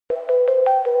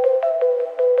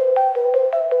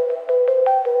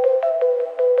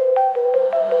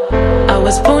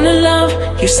was born in love,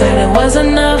 you said it was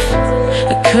enough.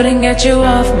 I couldn't get you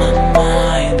off my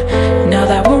mind. Now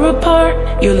that we're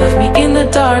apart, you left me in the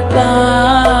dark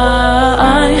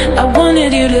blind. I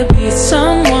wanted you to be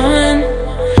someone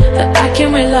that I can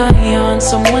rely on,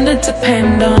 someone to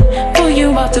depend on. Pull you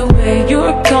out the way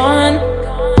you're gone.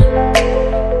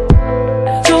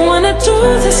 Don't wanna do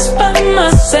this by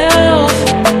myself.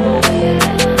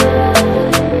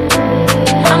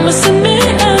 I must admit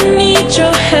I need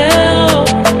your help.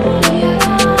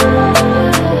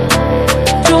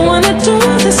 Don't wanna do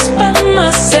this by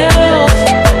myself.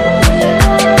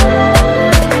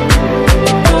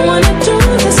 Don't wanna do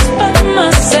this by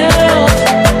myself.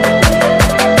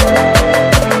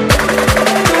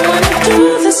 Don't wanna do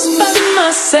this by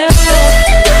myself.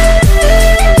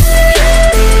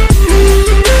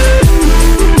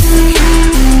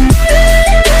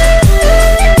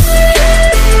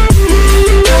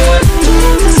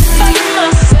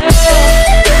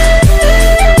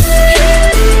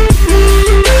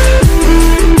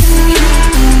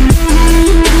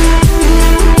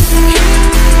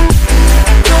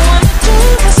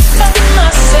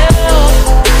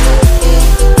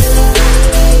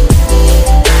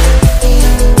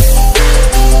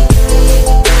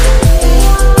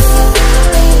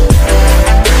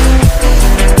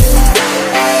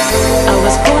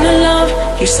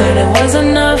 You said it was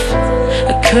enough.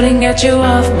 I couldn't get you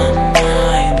off my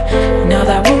mind. Now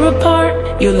that we're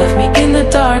apart, you left me in the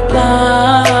dark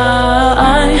blind.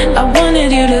 I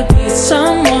wanted you to be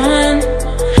someone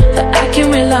that I can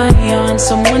rely on,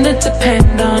 someone to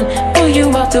depend on. Pull you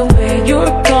out the way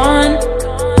you're gone.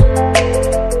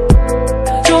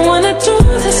 Don't wanna do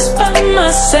this by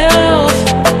myself.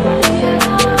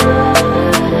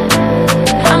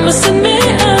 I must admit